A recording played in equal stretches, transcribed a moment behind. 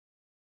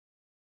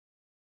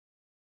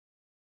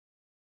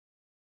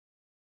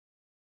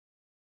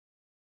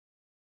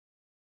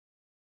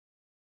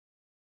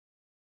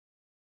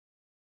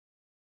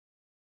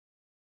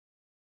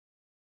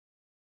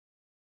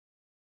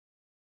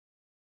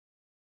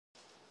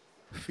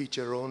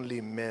feature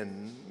only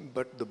men,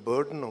 but the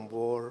burden of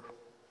war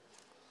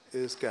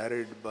is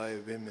carried by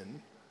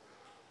women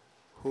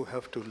who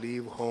have to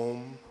leave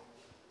home,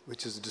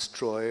 which is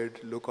destroyed,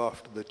 look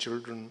after the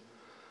children,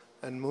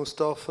 and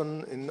most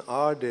often in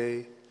our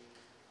day,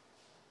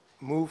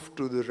 move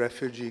to the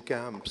refugee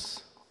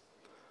camps.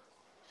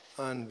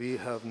 And we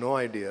have no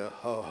idea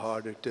how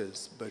hard it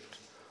is, but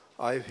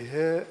I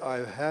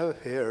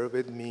have here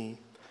with me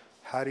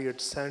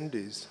Harriet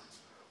Sandys,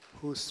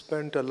 who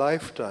spent a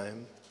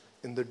lifetime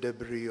in the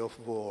debris of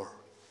war,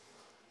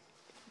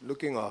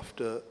 looking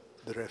after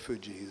the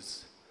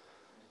refugees.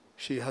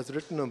 She has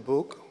written a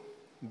book,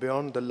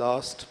 Beyond the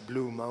Last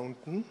Blue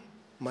Mountain,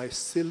 My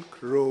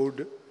Silk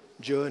Road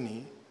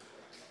Journey.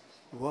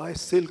 Why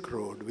Silk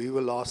Road? We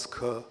will ask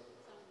her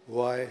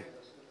why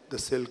the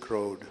Silk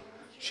Road.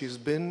 She's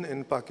been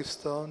in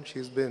Pakistan,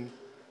 she's been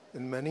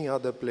in many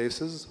other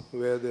places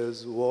where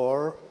there's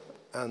war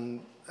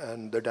and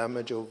the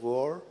damage of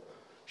war.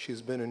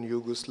 She's been in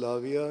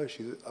Yugoslavia,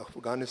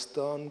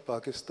 Afghanistan,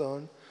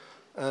 Pakistan,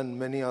 and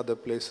many other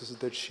places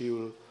that she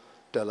will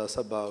tell us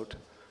about.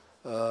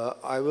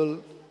 I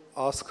will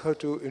ask her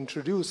to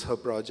introduce her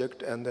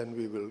project, and then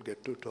we will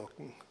get to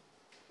talking.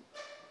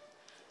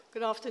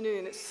 Good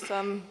afternoon. It's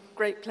a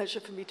great pleasure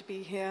for me to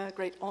be here,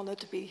 great honor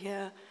to be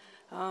here.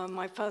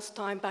 My first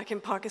time back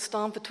in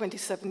Pakistan for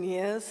 27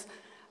 years,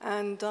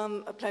 and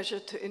a pleasure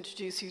to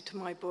introduce you to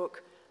my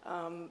book,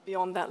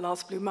 Beyond That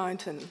Last Blue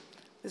Mountain.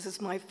 This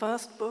is my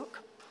first book.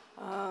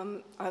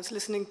 I was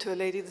listening to a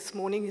lady this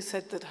morning who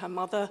said that her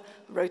mother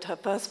wrote her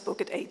first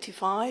book at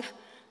 85.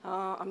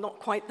 I'm not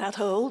quite that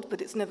old,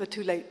 but it's never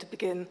too late to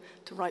begin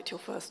to write your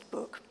first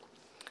book.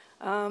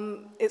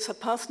 It's a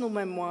personal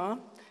memoir,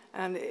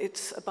 and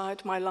it's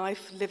about my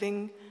life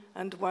living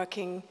and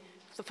working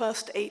the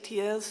first 8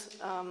 years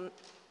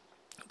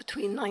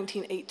between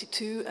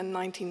 1982 and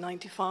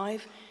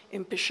 1995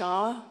 in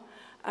Peshawar,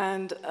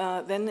 and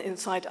then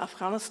inside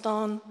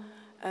Afghanistan.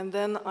 And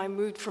then I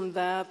moved from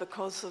there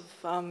because of,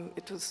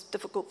 it was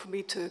difficult for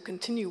me to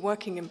continue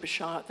working in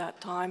Peshawar at that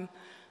time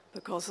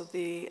because of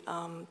the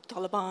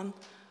Taliban.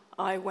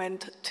 I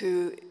went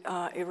to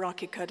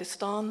Iraqi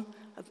Kurdistan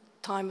at the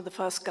time of the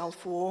first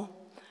Gulf War,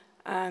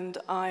 and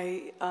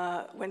I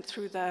went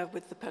through there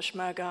with the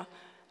Peshmerga,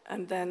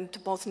 and then to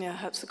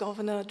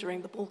Bosnia-Herzegovina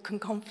during the Balkan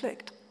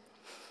conflict.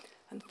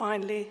 And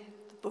finally,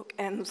 the book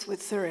ends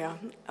with Syria.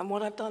 And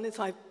what I've done is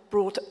I've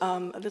brought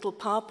a little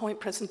PowerPoint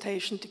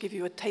presentation to give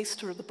you a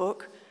taster of the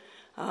book.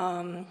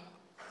 And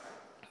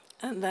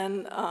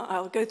then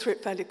I'll go through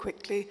it fairly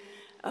quickly.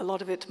 A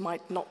lot of it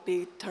might not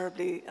be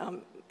terribly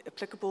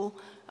applicable,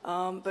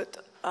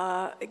 but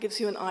it gives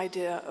you an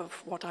idea of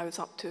what I was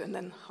up to. And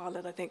then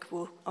Khaled, I think,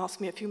 will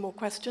ask me a few more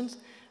questions,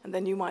 and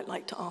then you might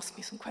like to ask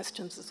me some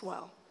questions as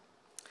well.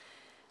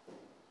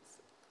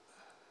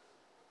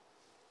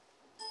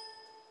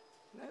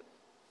 Nope.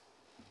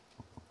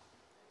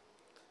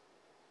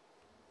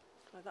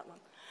 Try that one.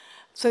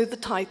 So the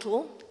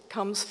title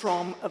comes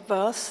from a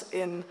verse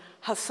in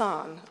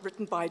Hassan,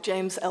 written by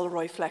James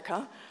Elroy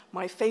Flecker,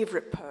 my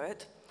favorite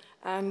poet.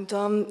 And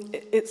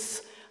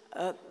it's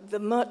the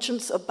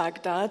merchants of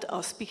Baghdad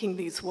are speaking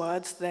these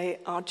words. They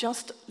are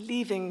just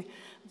leaving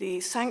the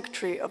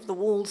sanctuary of the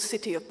walled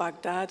city of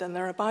Baghdad, and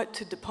they're about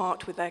to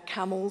depart with their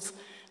camels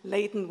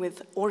laden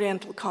with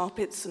oriental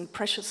carpets and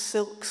precious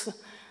silks,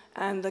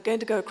 and they're going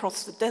to go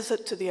across the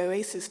desert to the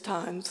oasis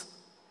towns.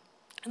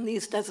 And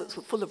these deserts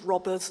were full of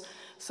robbers,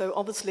 so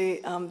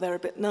obviously they're a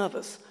bit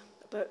nervous.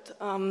 But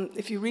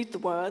if you read the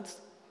words,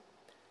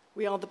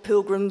 "We are the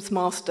pilgrims,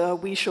 master,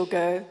 we shall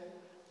go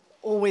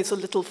always a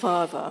little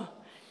further.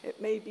 It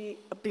may be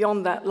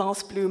beyond that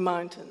last blue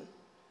mountain,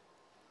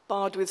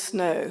 barred with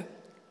snow,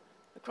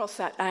 across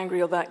that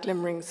angry or that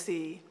glimmering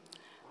sea."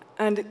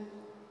 And it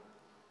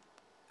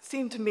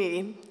seemed to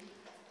me,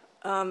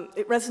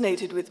 it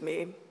resonated with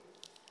me,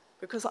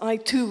 because I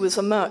too was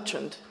a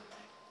merchant,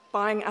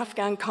 buying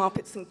Afghan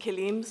carpets and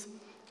kilims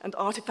and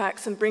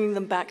artifacts and bringing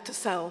them back to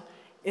sell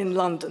in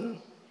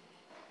London.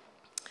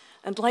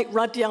 And like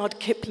Rudyard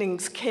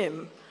Kipling's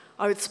Kim,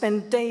 I would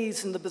spend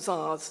days in the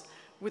bazaars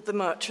with the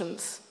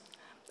merchants.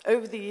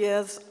 Over the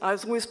years, I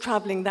was always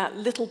traveling that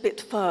little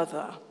bit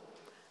further,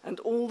 and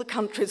all the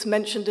countries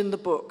mentioned in the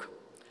book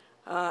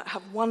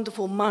have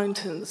wonderful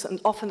mountains, and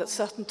often at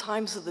certain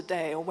times of the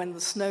day, or when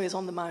the snow is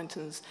on the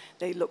mountains,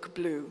 they look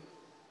blue.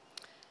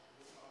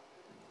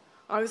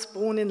 I was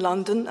born in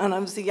London, and I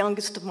was the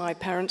youngest of my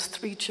parents'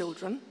 3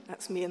 children.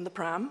 That's me in the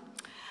pram.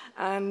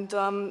 And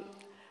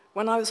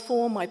when I was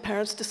 4, my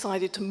parents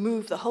decided to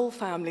move the whole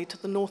family to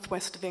the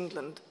northwest of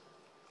England.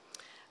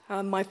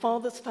 My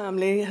father's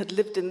family had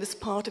lived in this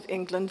part of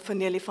England for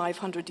nearly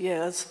 500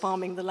 years,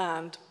 farming the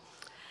land.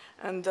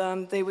 And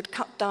they would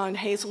cut down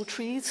hazel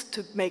trees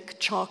to make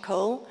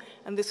charcoal,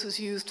 and this was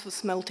used for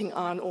smelting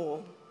iron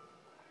ore.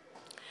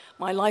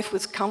 My life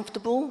was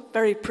comfortable,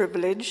 very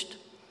privileged,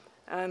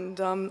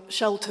 and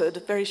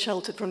sheltered, very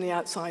sheltered from the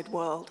outside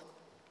world.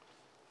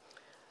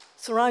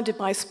 Surrounded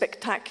by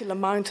spectacular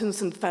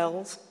mountains and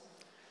fells,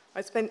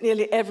 I spent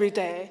nearly every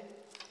day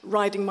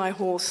riding my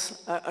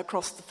horse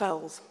across the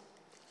fells.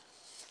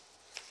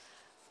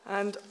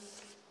 And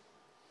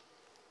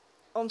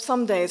on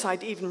some days,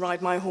 I'd even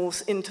ride my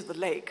horse into the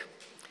lake.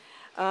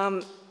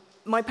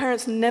 My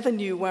parents never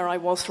knew where I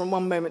was from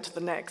one moment to the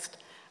next.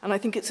 And I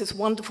think it's this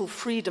wonderful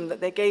freedom that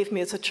they gave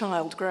me as a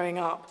child growing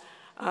up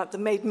that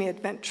made me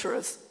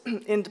adventurous,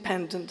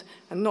 independent,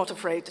 and not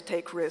afraid to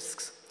take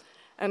risks.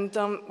 And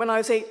when I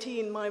was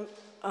 18, my...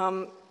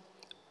 hang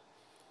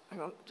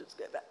on, just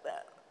go back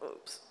there.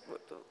 Oops.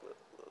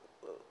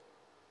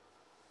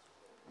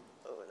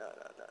 Oh, no.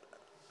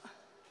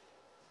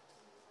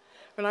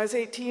 When I was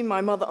 18,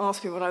 my mother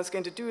asked me what I was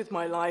going to do with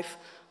my life.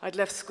 I'd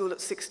left school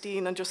at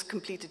 16 and just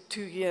completed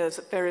 2 years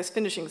at various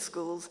finishing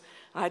schools.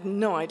 I had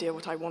no idea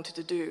what I wanted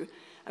to do.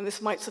 And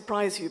this might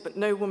surprise you, but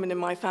no woman in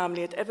my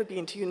family had ever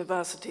been to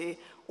university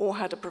or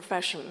had a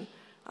profession.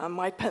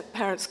 My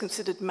parents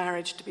considered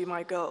marriage to be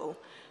my goal.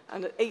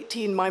 And at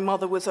 18, my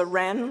mother was a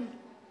Wren,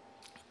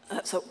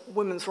 that's a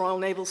Women's Royal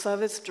Naval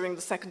Service during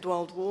the Second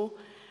World War,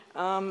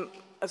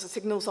 as a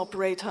signals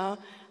operator.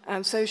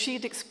 And so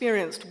she'd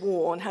experienced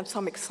war and had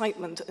some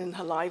excitement in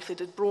her life. It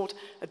had brought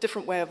a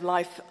different way of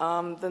life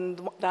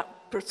than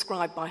that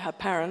prescribed by her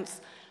parents.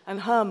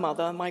 And her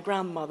mother, my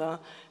grandmother,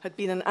 had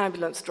been an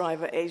ambulance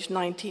driver aged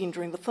 19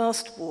 during the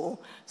First War.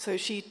 So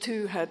she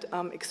too had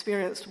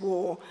experienced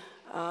war.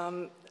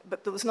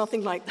 But there was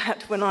nothing like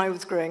that when I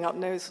was growing up,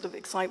 no sort of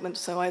excitement.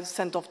 So I was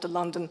sent off to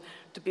London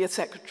to be a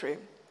secretary.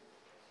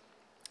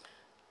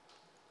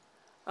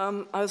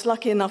 I was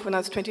lucky enough when I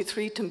was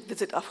 23 to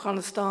visit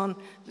Afghanistan,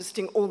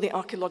 visiting all the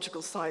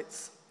archaeological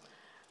sites.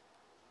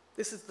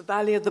 This is the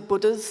Valley of the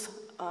Buddhas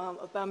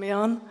of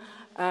Bamiyan,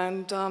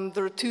 and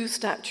there are 2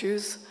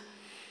 statues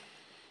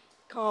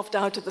carved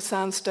out of the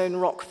sandstone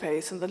rock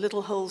face, and the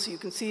little holes you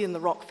can see in the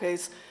rock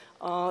face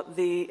are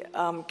the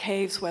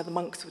caves where the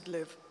monks would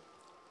live.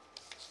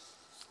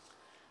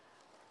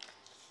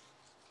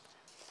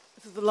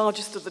 This is the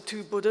largest of the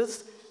 2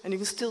 Buddhas, and you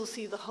can still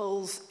see the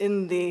holes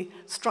in the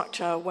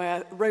structure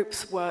where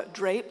ropes were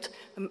draped.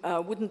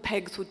 Wooden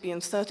pegs would be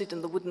inserted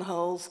in the wooden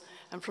holes,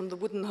 and from the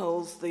wooden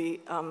holes, the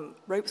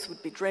ropes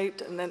would be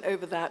draped, and then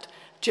over that,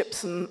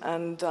 gypsum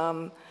and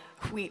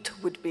wheat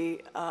would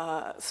be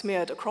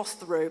smeared across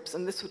the ropes,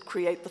 and this would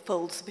create the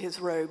folds of his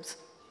robes.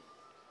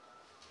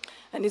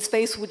 And his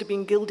face would have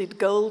been gilded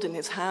gold, and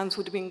his hands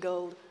would have been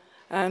gold.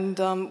 And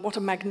what a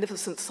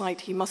magnificent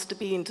sight he must have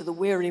been to the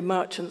weary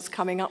merchants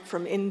coming up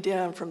from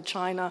India and from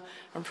China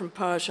and from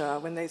Persia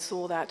when they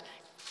saw that,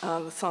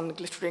 the sun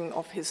glittering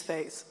off his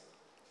face.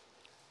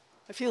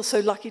 I feel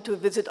so lucky to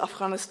visit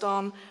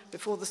Afghanistan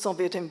before the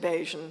Soviet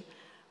invasion.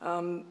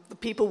 The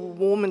people were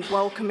warm and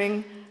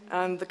welcoming,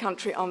 and the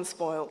country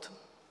unspoiled.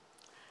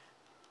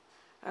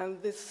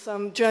 And this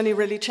journey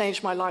really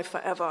changed my life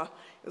forever.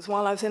 It was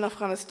while I was in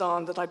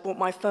Afghanistan that I bought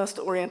my first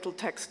Oriental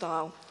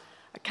textile,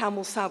 a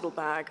camel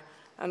saddlebag,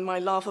 and my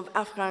love of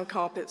Afghan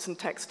carpets and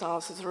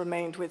textiles has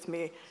remained with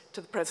me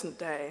to the present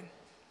day.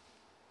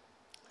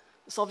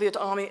 The Soviet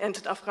army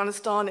entered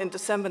Afghanistan in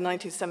December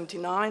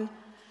 1979,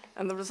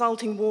 and the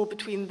resulting war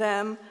between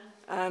them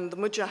and the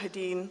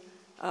Mujahideen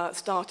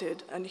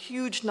started, and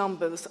huge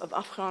numbers of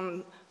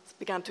Afghans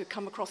began to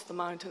come across the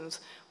mountains.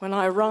 When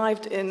I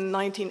arrived in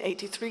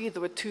 1983,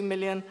 there were 2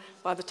 million.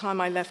 By the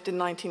time I left in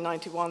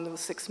 1991, there were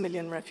 6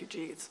 million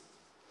refugees.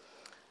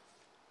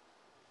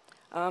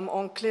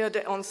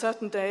 On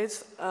certain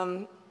days,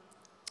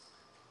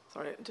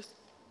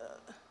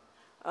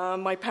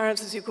 my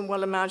parents, as you can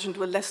well imagine,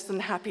 were less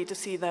than happy to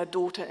see their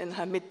daughter in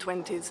her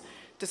mid-20s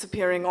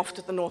disappearing off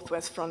to the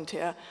northwest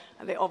frontier,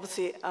 and they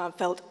obviously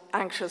felt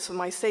anxious for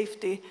my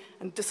safety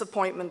and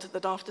disappointment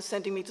that after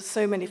sending me to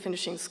so many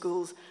finishing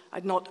schools,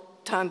 I'd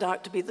not turned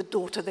out to be the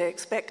daughter they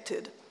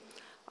expected.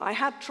 I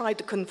had tried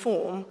to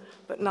conform,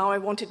 but now I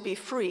wanted to be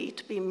free,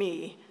 to be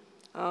me.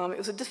 It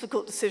was a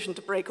difficult decision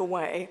to break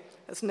away,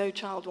 as no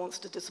child wants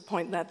to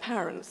disappoint their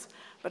parents,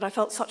 but I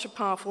felt such a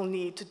powerful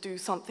need to do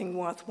something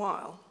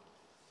worthwhile.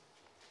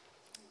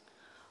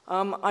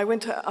 I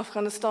went to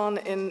Afghanistan,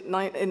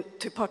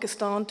 to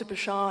Pakistan, to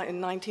Peshawar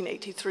in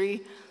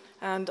 1983,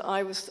 and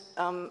I was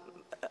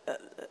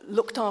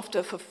looked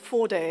after for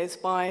 4 days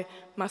by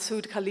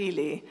Masood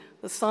Khalili,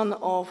 the son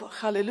of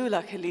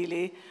Khalilullah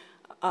Khalili,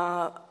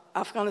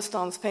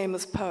 Afghanistan's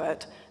famous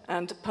poet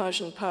and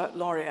Persian poet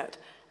laureate.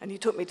 And he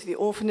took me to the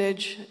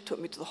orphanage, took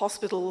me to the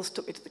hospitals,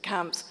 took me to the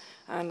camps,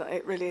 and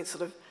it really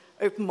sort of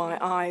opened my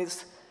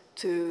eyes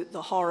to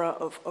the horror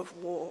of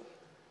war.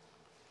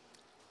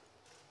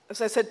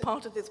 As I said,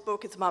 part of this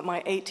book is about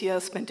my 8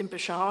 years spent in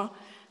Peshawar.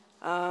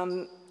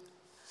 And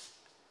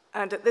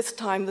at this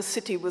time, the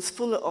city was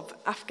full of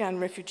Afghan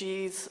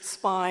refugees,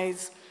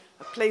 spies,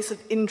 a place of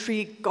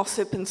intrigue,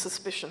 gossip, and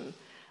suspicion.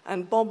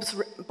 And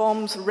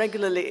bombs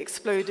regularly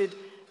exploded,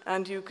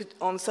 and you could,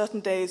 on certain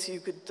days, you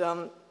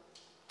could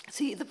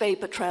see the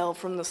vapor trail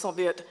from the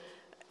Soviet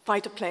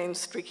fighter planes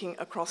streaking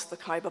across the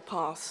Khyber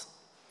Pass,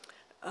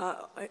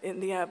 in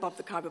the air above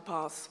the Khyber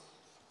Pass.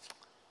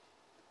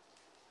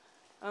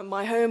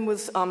 My home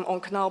was on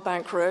Canal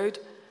Bank Road,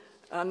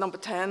 number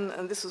 10,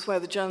 and this was where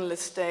the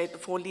journalists stayed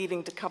before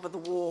leaving to cover the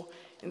war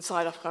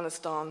inside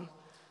Afghanistan.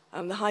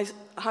 The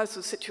house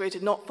was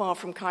situated not far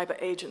from Khyber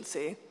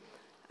Agency,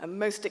 and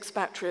most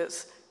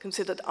expatriates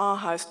considered our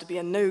house to be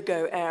a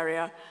no-go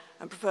area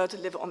and preferred to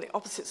live on the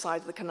opposite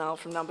side of the canal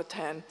from number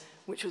 10,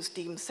 which was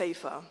deemed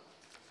safer.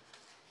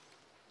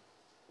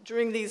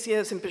 During these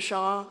years in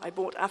Peshawar, I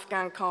bought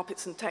Afghan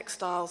carpets and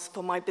textiles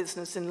for my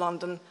business in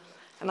London,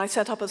 and I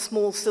set up a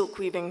small silk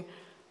weaving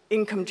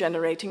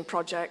income-generating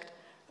project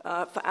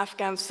for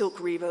Afghan silk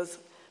weavers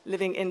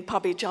living in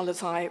Pabi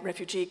Jalazai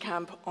refugee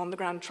camp on the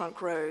Grand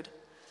Trunk Road.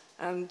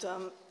 And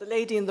the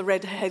lady in the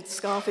red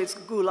headscarf is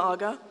Gul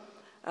Aga,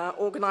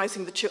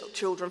 organizing the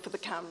children for the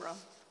camera.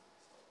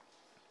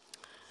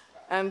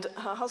 And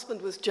her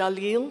husband was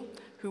Jalil,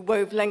 who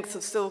wove lengths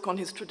of silk on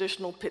his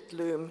traditional pit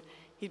loom.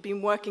 He'd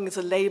been working as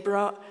a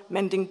laborer,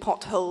 mending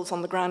potholes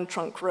on the Grand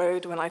Trunk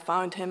Road when I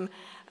found him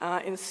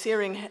in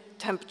searing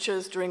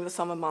temperatures during the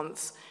summer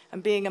months.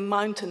 And being a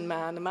mountain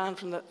man, a man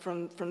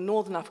from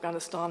northern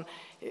Afghanistan,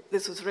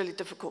 this was really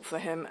difficult for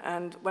him.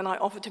 And when I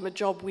offered him a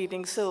job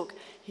weaving silk,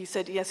 he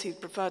said yes,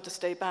 he'd prefer to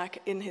stay back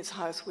in his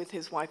house with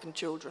his wife and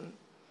children.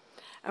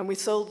 And we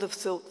sold the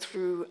silk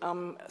through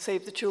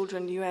Save the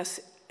Children US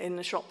in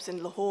the shops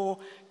in Lahore,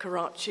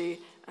 Karachi,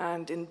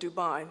 and in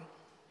Dubai.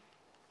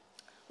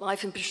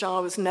 Life in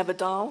Peshawar was never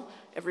dull.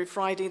 Every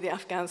Friday, the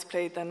Afghans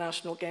played their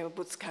national game of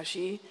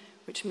Butskashi,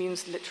 which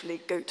means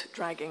literally goat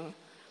dragging.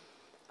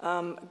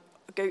 A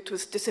goat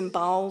was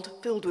disemboweled,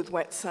 filled with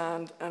wet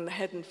sand, and the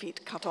head and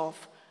feet cut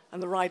off,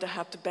 and the rider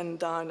had to bend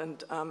down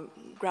and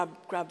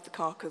grab the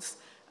carcass,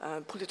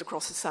 put it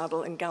across the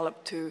saddle, and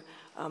gallop to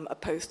a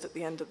post at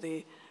the end of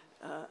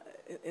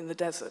in the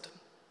desert.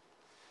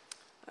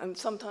 And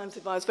sometimes,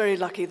 if I was very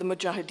lucky, the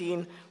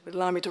Mujahideen would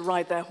allow me to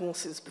ride their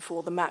horses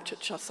before the match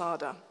at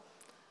Shahzada.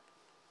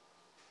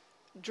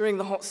 During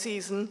the hot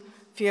season,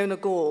 Fiona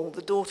Gall,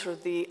 the daughter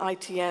of the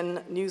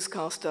ITN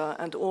newscaster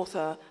and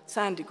author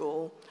Sandy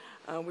Gall,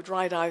 would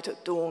ride out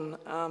at dawn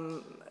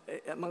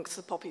amongst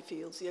the poppy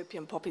fields, the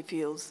opium poppy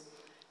fields.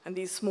 And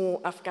these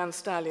small Afghan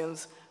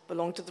stallions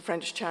belonged to the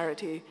French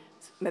charity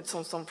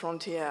Médecins Sans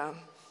Frontières.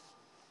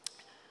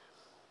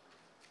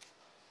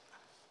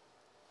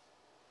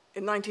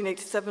 In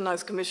 1987, I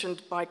was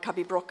commissioned by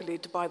Cubby Broccoli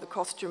to buy the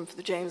costume for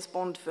the James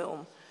Bond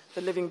film,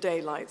 The Living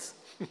Daylights.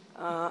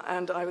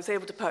 And I was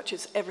able to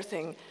purchase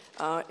everything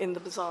in the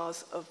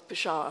bazaars of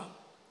Peshawar.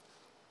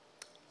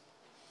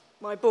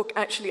 My book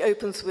actually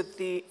opens with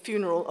the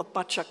funeral of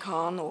Bacha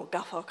Khan, or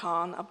Ghaffar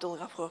Khan, Abdul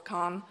Ghaffar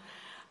Khan,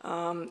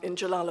 in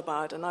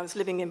Jalalabad. And I was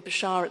living in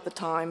Peshawar at the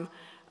time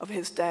of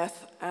his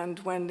death, and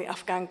when the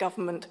Afghan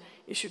government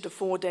issued a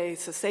 4-day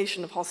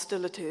cessation of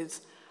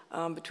hostilities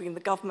between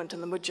the government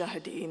and the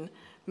Mujahideen,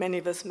 many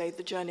of us made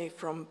the journey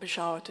from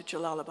Peshawar to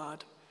Jalalabad.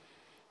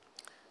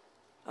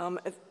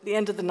 At the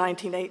end of the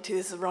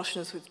 1980s, the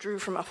Russians withdrew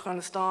from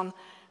Afghanistan,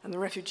 and the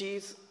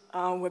refugees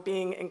were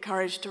being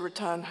encouraged to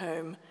return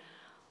home.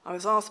 I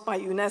was asked by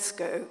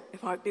UNESCO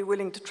if I'd be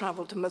willing to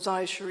travel to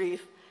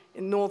Mazar-i-Sharif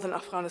in northern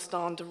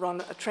Afghanistan to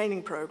run a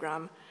training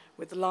program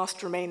with the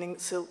last remaining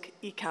silk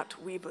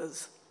ikat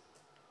weavers.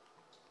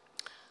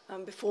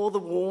 Before the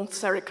war,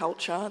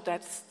 sericulture,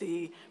 that's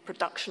the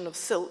production of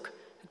silk,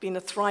 had been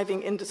a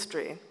thriving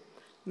industry.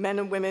 Men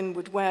and women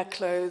would wear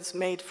clothes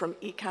made from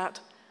ikat,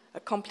 a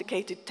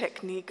complicated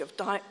technique of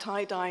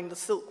tie-dyeing the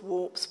silk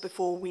warps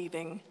before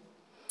weaving.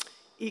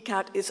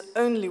 Ikat is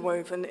only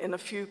woven in a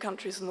few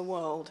countries in the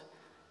world: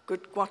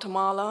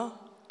 Guatemala,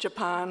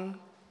 Japan,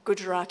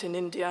 Gujarat in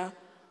India,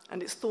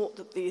 and it's thought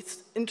that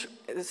this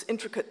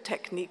intricate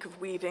technique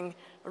of weaving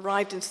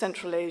arrived in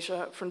Central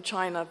Asia from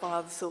China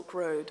via the Silk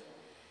Road.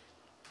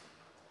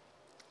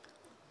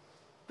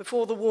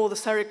 Before the war, the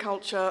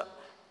sericulture,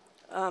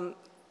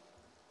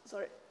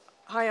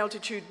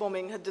 high-altitude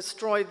bombing had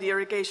destroyed the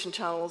irrigation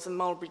channels and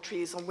mulberry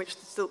trees on which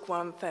the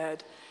silkworm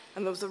fed,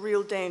 and there was a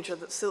real danger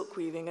that silk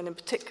weaving, and in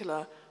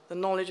particular, the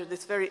knowledge of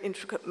this very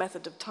intricate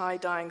method of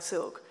tie-dyeing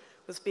silk,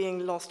 was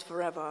being lost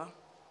forever.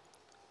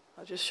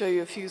 I'll just show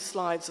you a few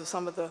slides of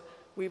some of the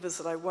weavers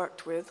that I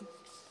worked with.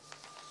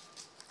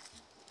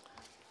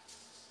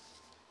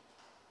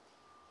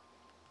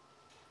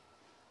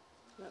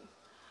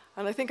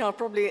 And I think I'll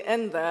probably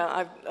end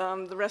there.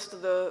 The rest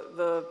of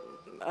the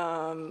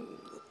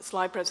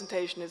slide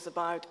presentation is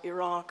about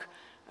Iraq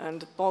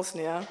and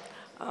Bosnia,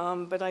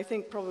 but I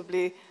think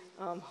probably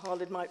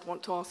Khaled might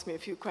want to ask me a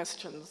few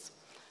questions,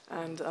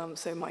 and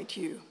so might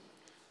you.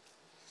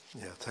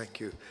 Yeah, thank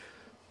you.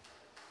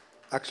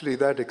 Actually,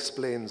 that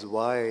explains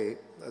why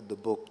the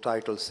book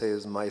title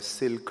says My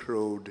Silk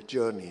Road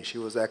Journey. She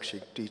was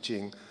actually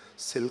teaching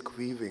silk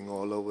weaving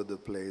all over the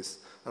place.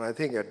 And I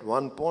think at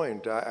one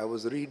point I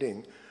was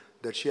reading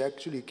that she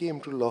actually came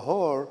to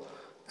Lahore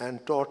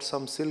and taught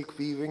some silk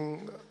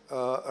weaving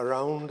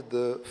around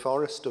the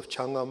forest of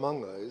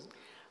Changamanga.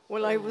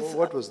 Well,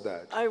 what was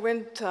that? I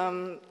went,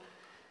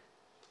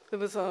 there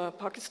was a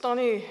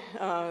Pakistani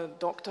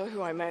doctor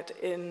who I met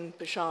in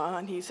Peshawar,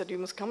 and he said, you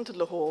must come to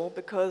Lahore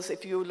because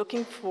if you're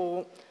looking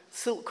for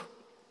silk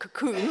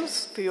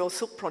cocoons for your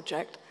silk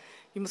project,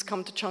 you must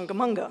come to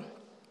Changamanga.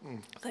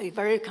 So he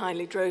very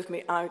kindly drove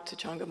me out to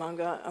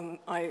Changamanga, and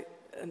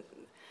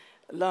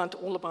learned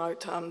all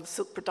about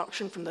silk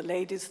production from the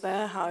ladies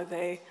there, how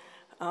they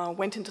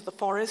went into the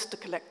forest to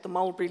collect the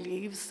mulberry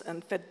leaves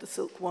and fed the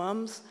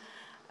silkworms.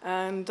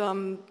 And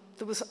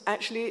there was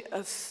actually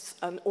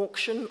an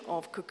auction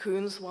of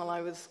cocoons while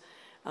I was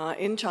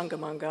in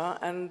Changamanga,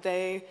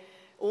 and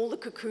all the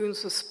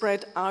cocoons were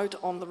spread out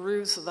on the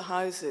roofs of the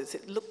houses.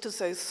 It looked as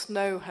though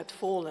snow had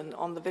fallen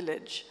on the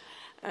village.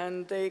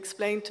 And they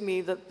explained to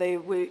me that they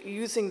were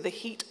using the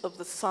heat of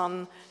the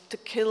sun to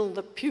kill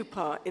the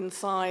pupa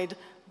inside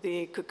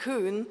the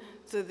cocoon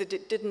so that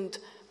it didn't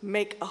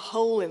make a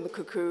hole in the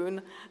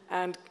cocoon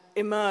and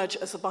emerge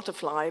as a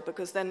butterfly,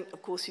 because then,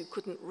 of course, you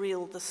couldn't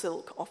reel the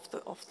silk off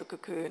the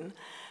cocoon.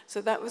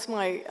 So that was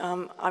my,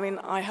 I mean,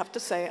 I have to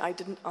say I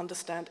didn't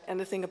understand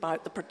anything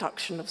about the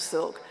production of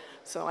silk.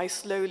 So I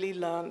slowly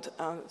learned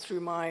through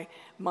my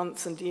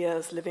months and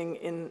years living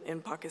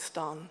in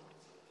Pakistan.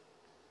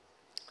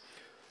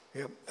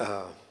 Yeah.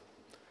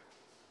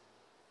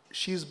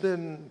 She's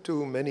been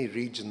to many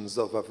regions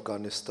of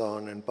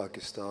Afghanistan and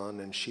Pakistan,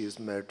 and she's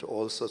met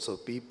all sorts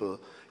of people.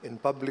 In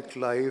public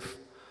life,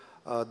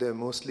 they're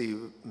mostly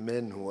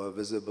men who are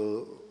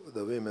visible.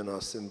 The women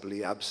are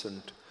simply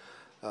absent.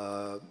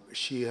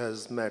 She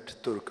has met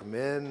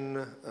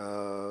Turkmen,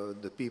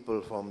 the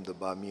people from the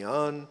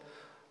Bamiyan,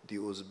 the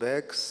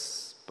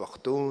Uzbeks,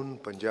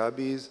 Pashtun,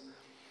 Punjabis.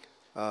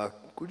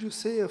 Could you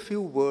say a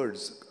few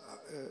words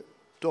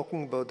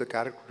talking about the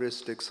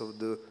characteristics of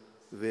the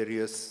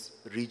various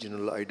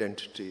regional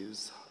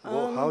identities?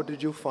 How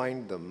did you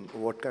find them?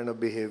 What kind of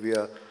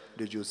behavior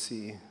did you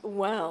see?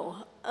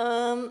 Well,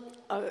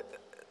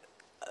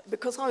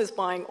 because I was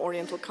buying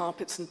oriental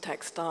carpets and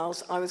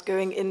textiles, I was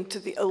going into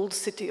the old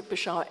city of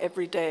Peshawar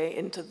every day,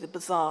 into the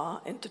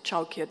bazaar, into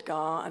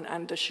Chowkiyatgah and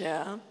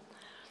Andasher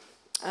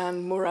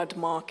and Murad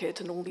Market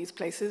and all these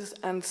places.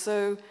 And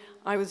so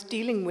I was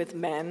dealing with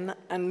men,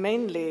 and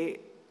mainly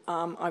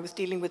I was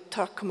dealing with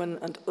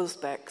Turkmen and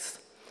Uzbeks.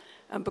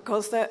 And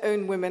because their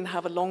own women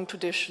have a long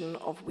tradition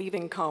of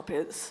weaving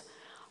carpets,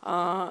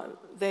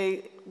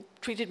 they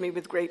treated me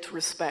with great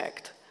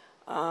respect.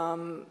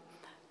 The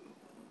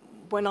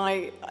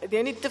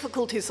only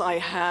difficulties I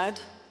had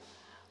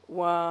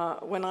were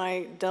when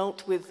I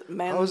dealt with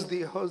men. How's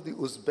the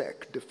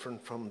Uzbek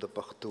different from the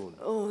Pashtun?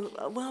 Oh,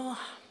 well,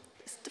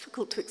 it's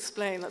difficult to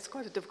explain. That's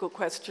quite a difficult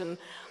question.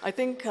 I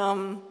think...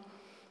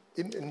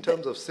 in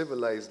terms of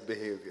civilized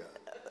behavior.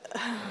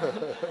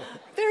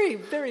 Very,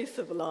 very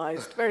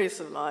civilized, very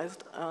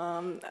civilized.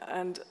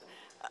 And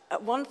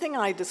one thing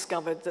I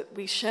discovered, that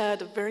we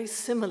shared a very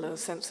similar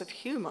sense of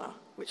humor,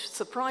 which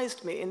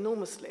surprised me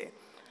enormously.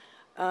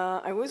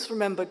 I always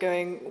remember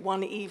going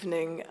one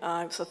evening,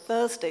 it was a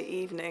Thursday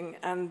evening,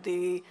 and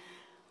the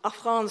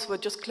Afghans were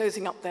just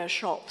closing up their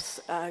shops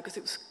because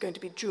it was going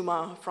to be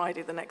Juma,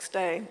 Friday the next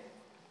day.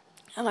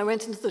 And I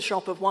went into the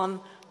shop of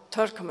one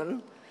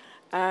Turkmen,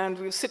 and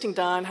we were sitting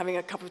down having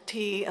a cup of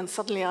tea, and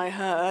suddenly I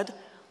heard,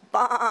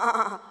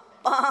 ba,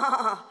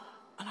 ba.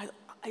 And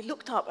I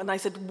looked up and I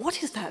said,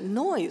 "What is that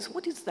noise?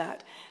 What is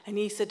that?" And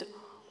he said,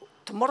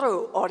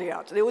 "Tomorrow,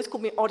 Oriat." They always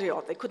called me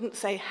Oriat. They couldn't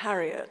say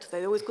Harriet.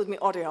 They always called me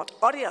Oriat.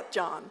 "Oriat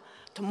Jan,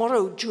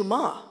 tomorrow,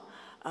 Juma.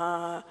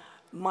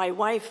 My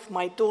wife,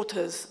 my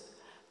daughter's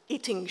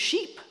eating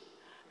sheep."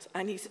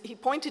 And he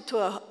pointed to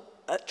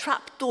a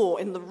trap door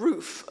in the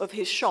roof of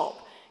his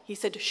shop. He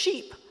said,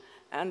 "Sheep."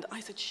 And I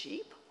said,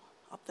 "Sheep?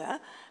 Up there?"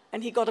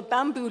 And he got a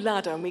bamboo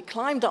ladder, and we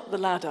climbed up the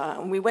ladder,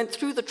 and we went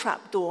through the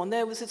trap door, and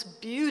there was this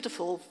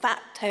beautiful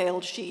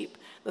fat-tailed sheep,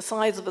 the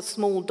size of a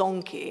small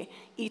donkey,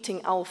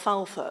 eating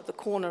alfalfa at the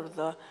corner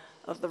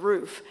of the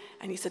roof.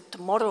 And he said,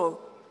 "Tomorrow,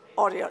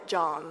 Oriat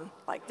Jan,"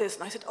 like this.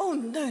 And I said, "Oh,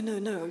 no,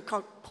 you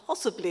can't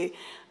possibly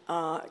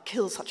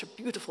kill such a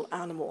beautiful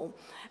animal."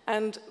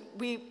 And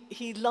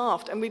he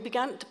laughed, and we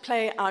began to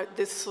play out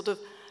this sort of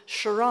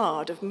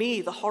charade of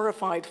me, the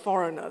horrified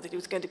foreigner, that he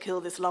was going to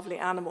kill this lovely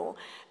animal,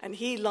 and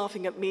he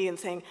laughing at me and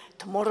saying,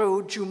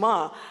 "Tomorrow,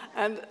 Juma."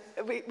 And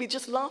we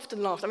just laughed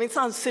and laughed. I mean, it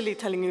sounds silly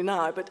telling you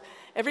now, but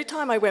every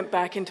time I went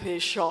back into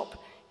his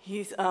shop,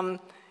 he only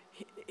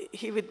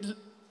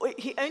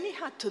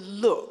had to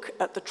look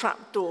at the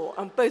trap door,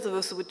 and both of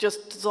us would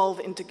just dissolve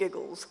into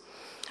giggles.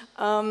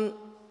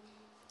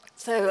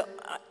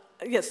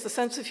 Yes, the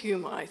sense of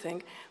humor, I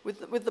think.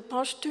 With the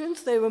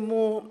Pashtuns, they were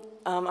more,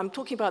 I'm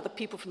talking about the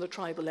people from the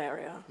tribal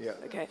area.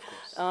 Yeah, okay.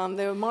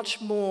 They were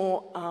much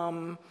more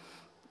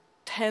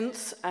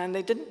tense, and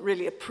they didn't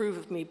really approve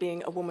of me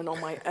being a woman on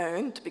my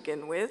own to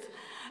begin with.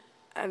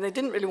 And they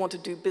didn't really want to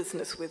do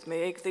business with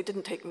me, because they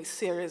didn't take me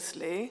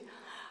seriously.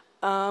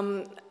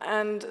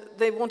 And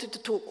they wanted to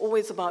talk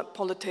always about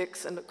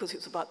politics, and because it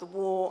was about the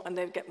war, and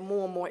they'd get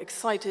more and more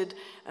excited,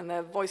 and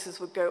their voices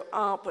would go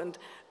up, and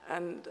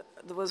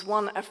there was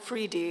one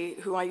Afridi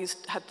who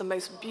had the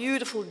most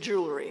beautiful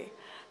jewelry.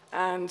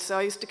 And so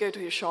I used to go to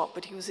his shop,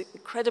 but he was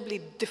incredibly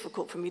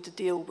difficult for me to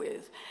deal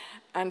with.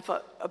 And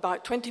for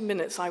about 20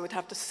 minutes, I would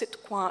have to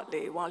sit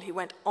quietly while he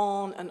went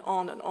on and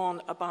on and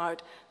on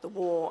about the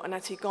war. And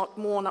as he got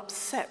more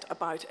upset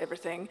about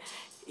everything,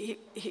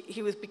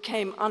 he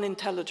became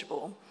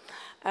unintelligible.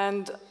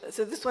 And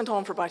so this went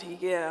on for about a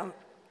year.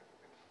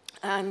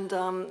 and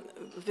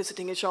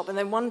visiting his shop. And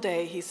then one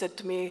day he said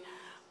to me,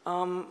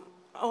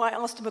 I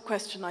asked him a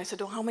question. I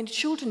said, how many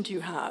children do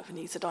you have? And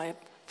he said, I have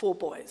 4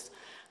 boys.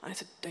 I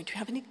said, don't you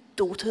have any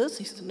daughters?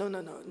 He said,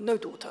 no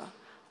daughter.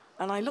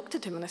 And I looked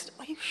at him and I said,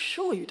 are you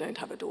sure you don't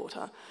have a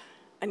daughter?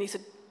 And he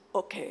said,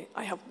 okay,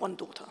 I have 1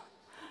 daughter.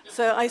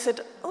 So I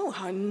said, oh,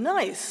 how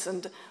nice,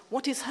 and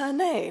what is her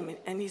name?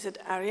 And he said,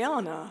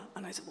 Ariana.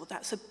 And I said, well,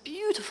 that's a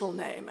beautiful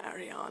name,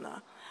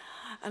 Ariana.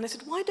 And I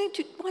said, why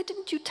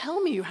didn't you tell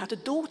me you had a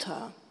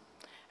daughter?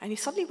 And he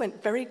suddenly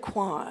went very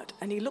quiet,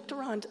 and he looked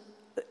around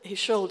his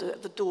shoulder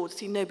at the door to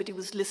see nobody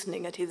was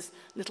listening at his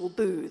little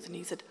booth, and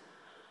he said,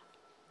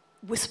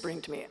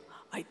 whispering to me,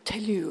 I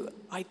tell you,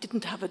 I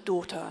didn't have a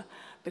daughter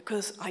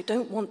because I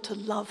don't want to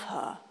love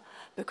her,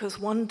 because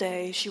one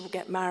day she will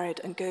get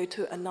married and go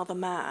to another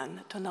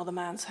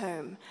man's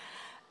home.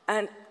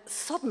 And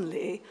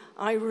suddenly,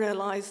 I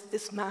realized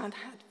this man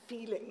had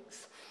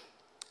feelings.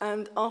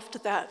 And after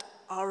that,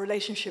 our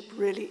relationship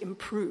really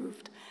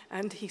improved.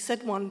 And he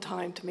said one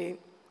time to me,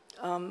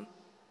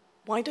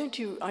 why don't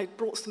you, I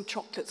brought some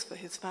chocolates for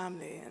his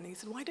family, and he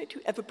said, why don't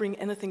you ever bring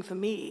anything for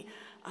me?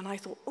 And I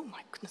thought, oh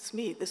my goodness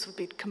me, this would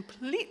be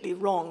completely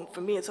wrong for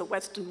me as a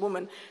Western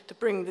woman to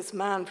bring this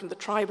man from the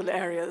tribal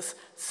areas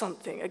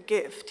something, a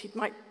gift. He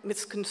might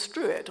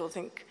misconstrue it or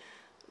think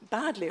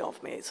badly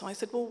of me. So I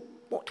said, well,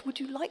 what would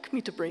you like me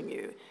to bring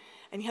you?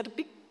 And he had a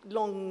big,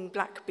 long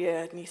black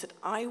beard, and he said,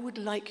 I would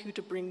like you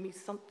to bring me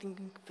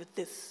something for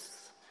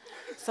this.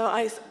 So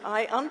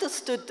I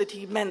understood that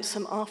he meant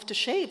some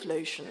aftershave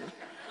lotion.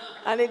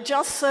 And it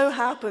just so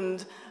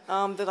happened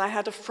that I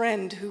had a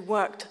friend who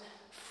worked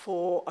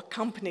for a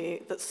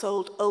company that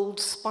sold Old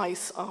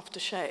Spice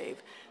aftershave.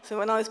 So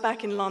when I was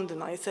back in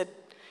London,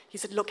 he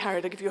said, look,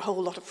 Harriet, I'll give you a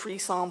whole lot of free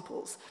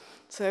samples.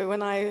 So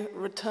when I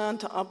returned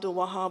to Abdul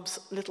Wahhab's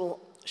little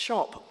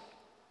shop,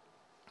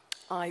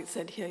 I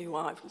said, here you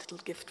are, I have a little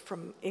gift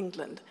from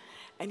England.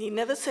 And he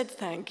never said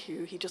thank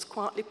you. He just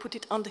quietly put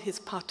it under his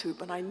patu,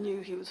 but I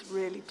knew he was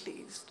really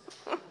pleased.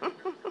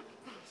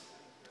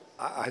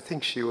 I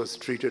think she was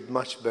treated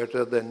much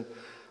better than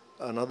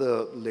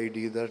another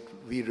lady that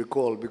we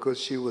recall, because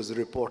she was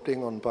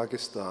reporting on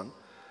Pakistan.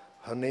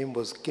 Her name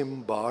was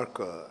Kim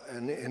Barker,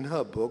 and in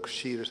her book,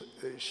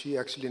 she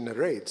actually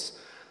narrates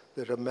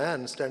that a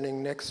man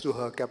standing next to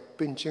her kept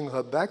pinching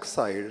her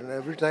backside, and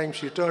every time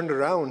she turned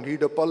around,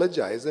 he'd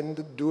apologize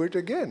and do it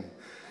again.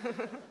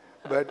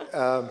 But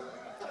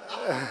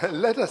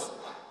let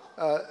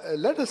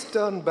us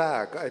turn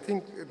back. I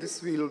think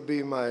this will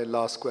be my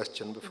last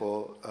question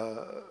before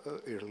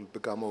it'll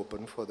become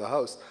open for the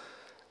House.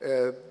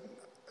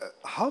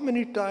 How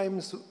many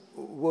times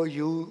were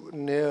you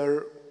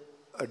near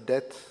a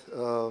death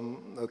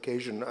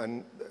occasion?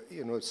 And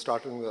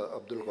starting the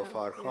Abdul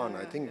Ghaffar Khan,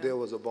 I think there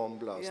was a bomb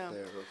blast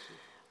there also.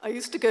 I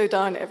used to go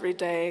down every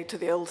day to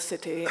the old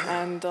city,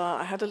 and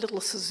I had a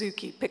little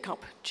Suzuki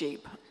pickup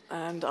Jeep.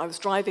 And I was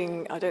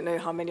driving, I don't know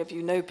how many of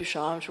you know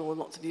Peshawar, I'm sure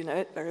lots of you know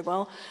it very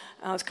well.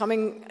 I was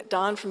coming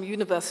down from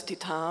University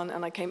Town,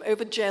 and I came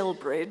over Jail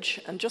Bridge,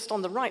 and just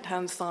on the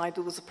right-hand side,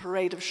 there was a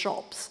parade of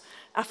shops,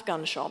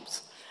 Afghan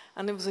shops.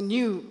 And there was a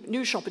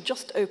new shop had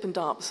just opened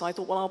up, so I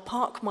thought, well, I'll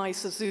park my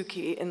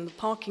Suzuki in the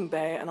parking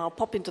bay, and I'll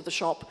pop into the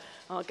shop,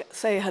 I'll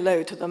say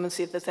hello to them and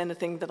see if there's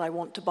anything that I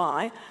want to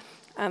buy.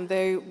 And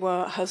they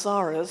were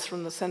Hazaras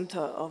from the center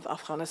of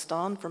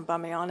Afghanistan, from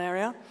Bamiyan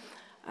area.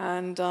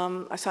 And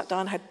I sat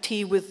down, had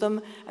tea with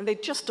them, and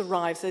they'd just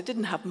arrived. They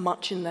didn't have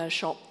much in their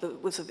shop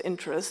that was of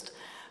interest.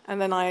 And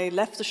then I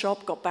left the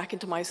shop, got back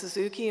into my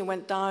Suzuki, and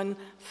went down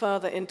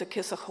further into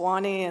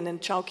Kisakhwani and in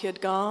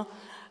Chowkirgar.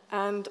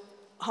 And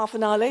half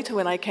an hour later,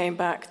 when I came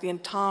back, the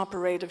entire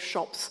parade of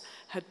shops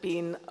had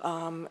been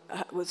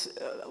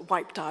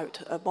wiped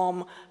out. A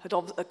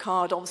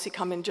car had obviously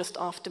come in just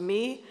after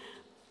me,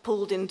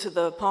 pulled into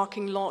the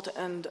parking lot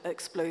and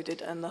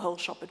exploded, and the whole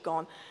shop had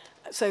gone.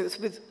 So it was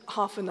with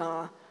half an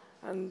hour,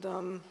 and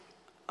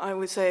I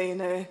would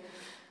say,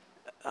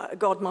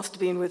 God must have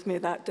been with me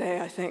that day,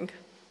 I think.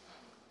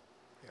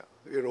 Yeah,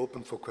 we're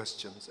open for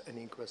questions.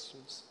 Any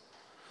questions?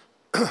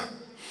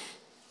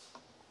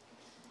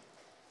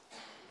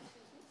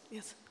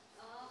 Yes.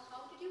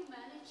 How did you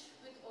manage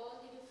with all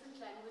the different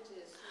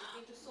languages?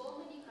 You've been to so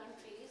many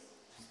countries,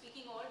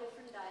 speaking all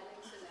different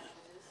dialects and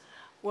languages.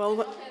 Well,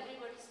 not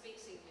everybody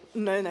speaks English.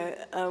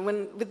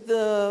 No. With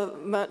the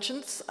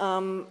merchants,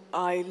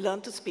 I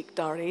learned to speak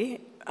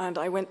Dari, and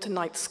I went to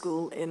night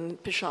school in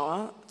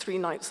Peshawar 3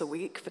 nights a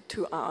week for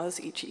 2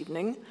 hours each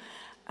evening.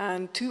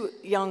 And 2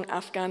 young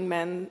Afghan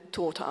men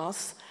taught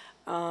us.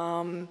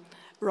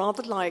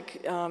 Rather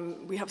like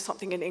we have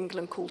something in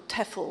England called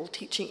TEFL,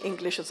 teaching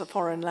English as a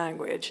foreign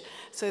language.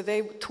 So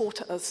they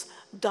taught us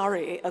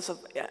Dari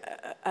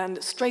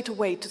and straight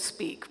away to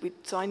speak.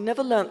 So I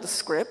never learnt the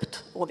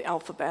script or the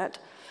alphabet,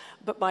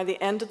 but by the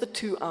end of the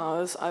 2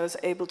 hours, I was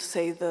able to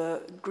say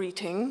the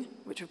greeting,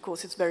 which of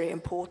course is very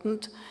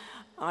important.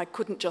 I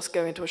couldn't just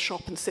go into a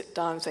shop and sit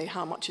down and say,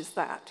 how much is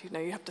that?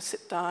 You have to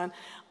sit down,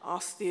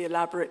 ask the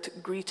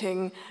elaborate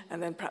greeting,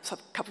 and then perhaps have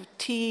a cup of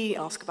tea,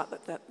 ask about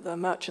the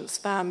merchant's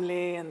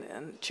family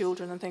and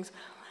children and things.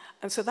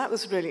 And so that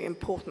was a really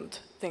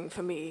important thing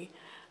for me.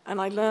 And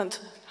I learned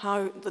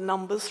how the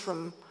numbers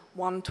from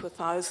 1 to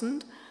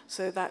 1,000,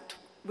 so that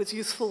was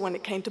useful when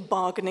it came to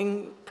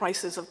bargaining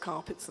prices of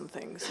carpets and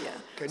things, yeah.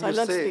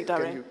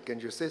 Can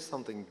you say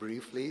something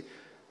briefly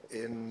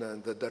in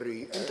the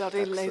Dari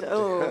accent?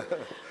 Oh,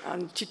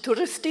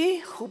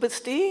 Chituristi,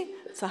 Hubisti,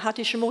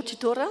 Sahati Shimo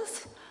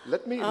Chituras.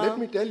 Let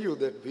me tell you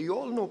that we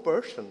all know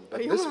Persian, but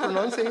this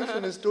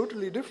pronunciation is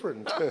totally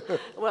different.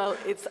 Well,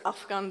 it's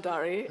Afghan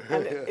Dari,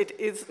 and it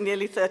is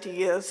nearly 30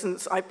 years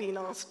since I've been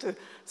asked to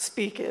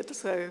speak it,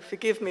 so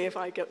forgive me if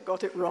I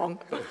got it wrong.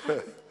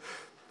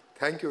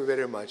 Thank you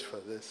very much for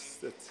this.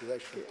 That's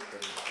actually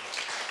very